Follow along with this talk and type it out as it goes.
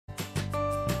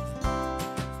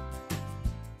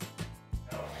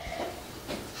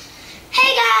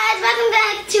guys, welcome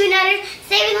back to another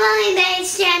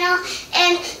SavingLillianBay channel,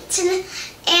 and today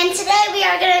we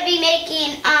are going to be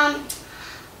making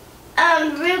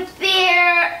root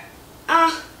beer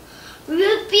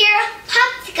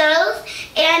popsicles.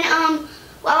 And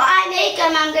while I make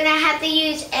them, I'm going to have to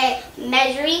use a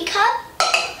measuring cup,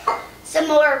 some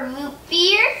more root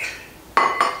beer,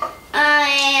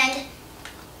 and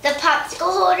the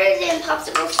popsicle holders and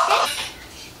popsicle sticks,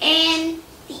 and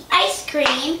the ice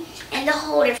cream and the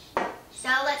holder. So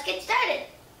let's get started.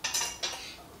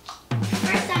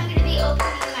 First, I'm going to be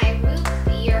opening my root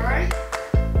beer.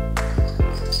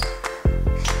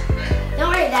 Don't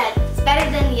worry, that it's better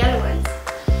than the other ones.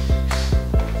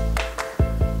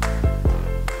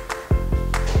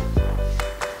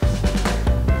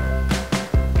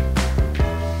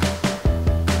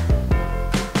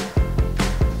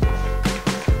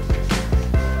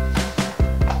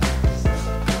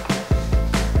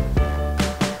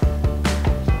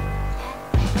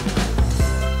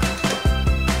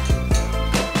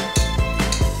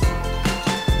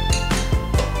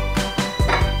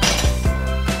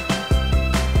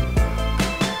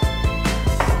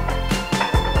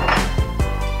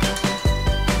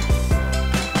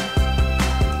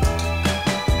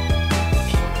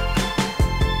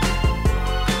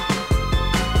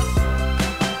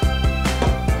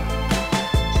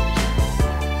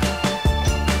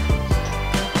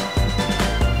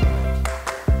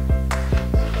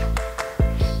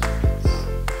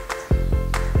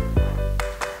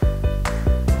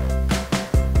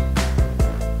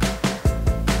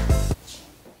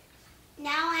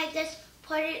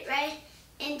 Put it right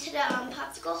into the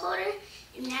popsicle holder,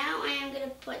 and now I am going to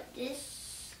put the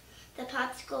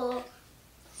popsicle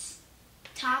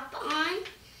top on,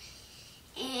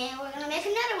 and we're going to make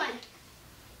another one.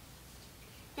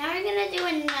 Now we're going to do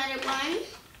another one,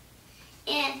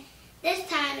 and this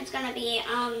time it's going to be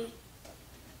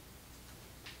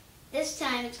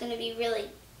really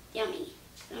yummy.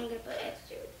 So I'm going to put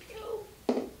extra.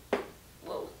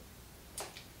 Whoa.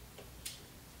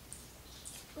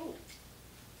 Ooh.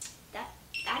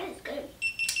 That is good.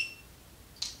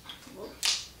 Whoa.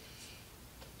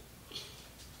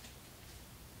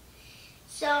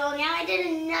 So now I did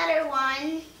another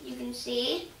one, you can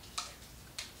see.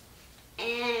 And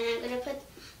I'm going to put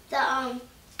the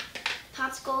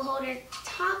popsicle holder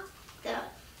top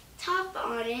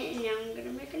on it, and now I'm going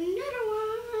to make another one.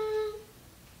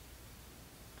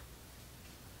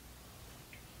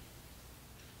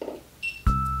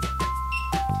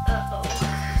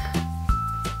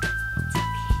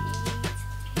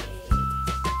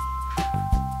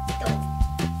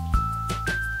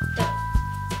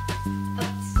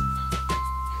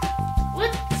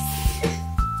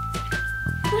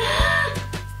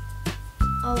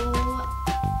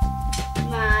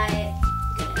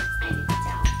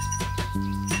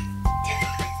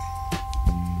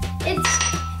 It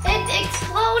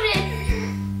exploded!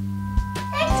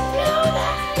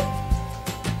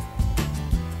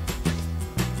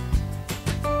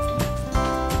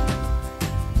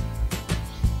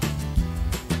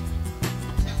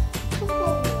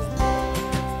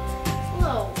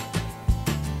 Whoa.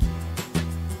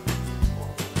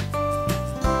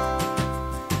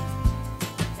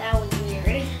 That was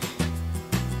weird.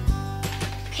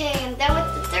 Okay, I'm done with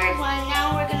the third one.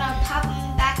 Now we're gonna pop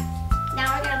them back.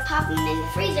 Now we're gonna pop them in the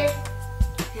freezer.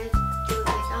 And do it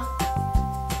myself.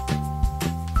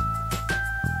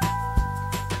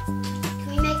 Can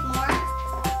we make more?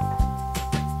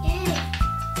 Yay!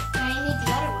 Now I need the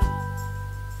other one.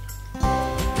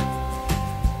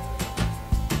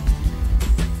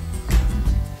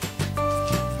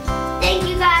 Thank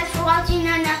you guys for watching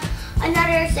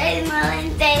another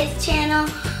SavingLillianBay channel.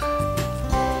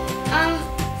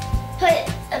 Put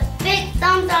a big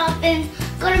thumbs up and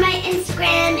go to my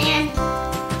Instagram and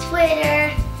Twitter